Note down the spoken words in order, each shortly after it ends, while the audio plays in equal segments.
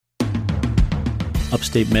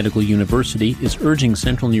Upstate Medical University is urging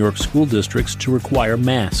Central New York school districts to require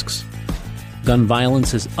masks. Gun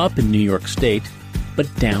violence is up in New York State,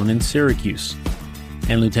 but down in Syracuse.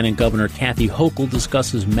 And Lieutenant Governor Kathy Hochul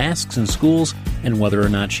discusses masks in schools and whether or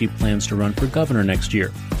not she plans to run for governor next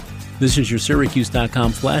year. This is your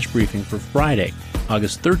Syracuse.com flash briefing for Friday,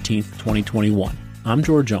 August 13th, 2021. I'm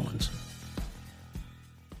George Owens.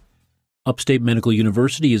 Upstate Medical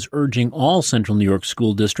University is urging all Central New York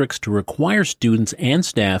school districts to require students and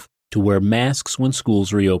staff to wear masks when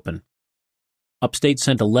schools reopen. Upstate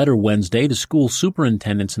sent a letter Wednesday to school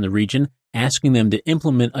superintendents in the region asking them to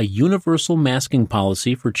implement a universal masking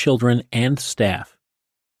policy for children and staff.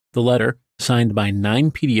 The letter, signed by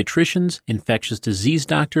 9 pediatricians, infectious disease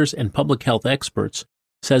doctors, and public health experts,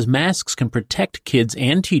 says masks can protect kids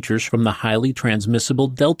and teachers from the highly transmissible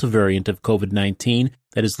Delta variant of COVID-19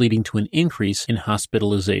 that is leading to an increase in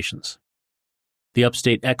hospitalizations. The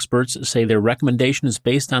Upstate experts say their recommendation is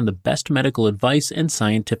based on the best medical advice and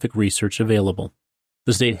scientific research available.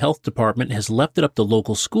 The state health department has left it up to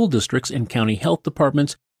local school districts and county health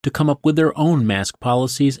departments to come up with their own mask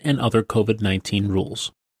policies and other COVID-19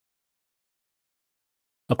 rules.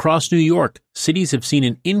 Across New York, cities have seen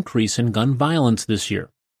an increase in gun violence this year.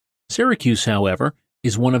 Syracuse, however,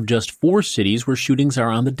 is one of just 4 cities where shootings are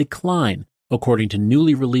on the decline, according to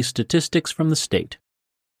newly released statistics from the state.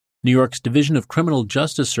 New York's Division of Criminal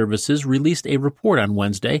Justice Services released a report on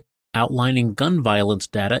Wednesday outlining gun violence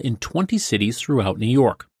data in 20 cities throughout New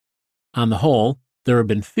York. On the whole, there have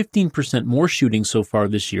been 15% more shootings so far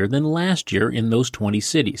this year than last year in those 20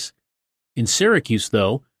 cities. In Syracuse,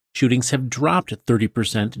 though, shootings have dropped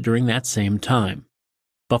 30% during that same time.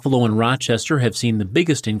 Buffalo and Rochester have seen the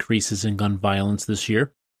biggest increases in gun violence this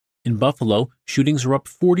year. In Buffalo, shootings are up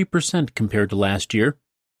 40% compared to last year.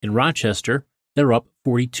 In Rochester, they're up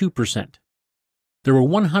 42%. There were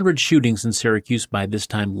 100 shootings in Syracuse by this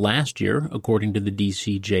time last year, according to the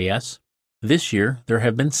DCJS. This year, there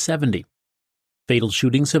have been 70. Fatal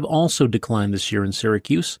shootings have also declined this year in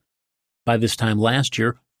Syracuse. By this time last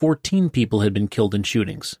year, 14 people had been killed in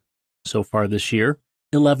shootings. So far this year,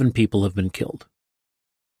 11 people have been killed.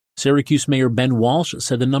 Syracuse Mayor Ben Walsh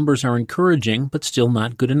said the numbers are encouraging but still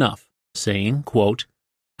not good enough, saying, quote,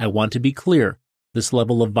 "I want to be clear. This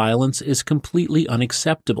level of violence is completely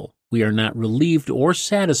unacceptable. We are not relieved or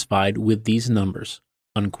satisfied with these numbers,"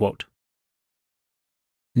 unquote.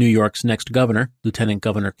 New York's next governor, Lieutenant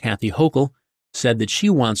Governor Kathy Hochul, said that she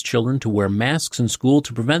wants children to wear masks in school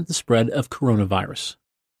to prevent the spread of coronavirus.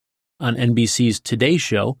 On NBC's Today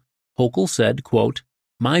Show, Hochul said, quote,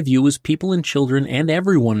 "My view is people and children and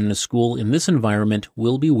everyone in a school in this environment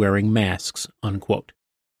will be wearing masks," unquote.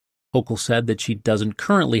 Hochul said that she doesn't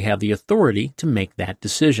currently have the authority to make that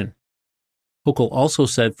decision. Hochul also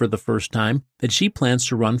said for the first time that she plans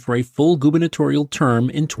to run for a full gubernatorial term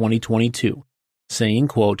in 2022, saying,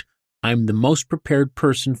 quote, "I'm the most prepared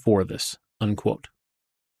person for this," unquote.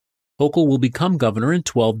 Hochul will become governor in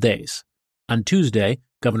 12 days. On Tuesday,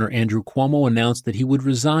 Governor Andrew Cuomo announced that he would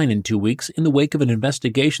resign in 2 weeks in the wake of an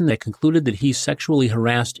investigation that concluded that he sexually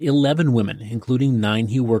harassed 11 women, including 9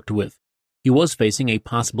 he worked with. He was facing a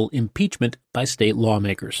possible impeachment by state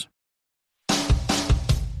lawmakers.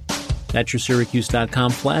 That's your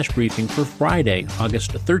Syracuse.com flash briefing for Friday,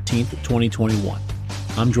 August 13th, 2021.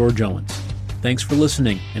 I'm George Owens. Thanks for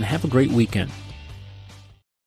listening and have a great weekend.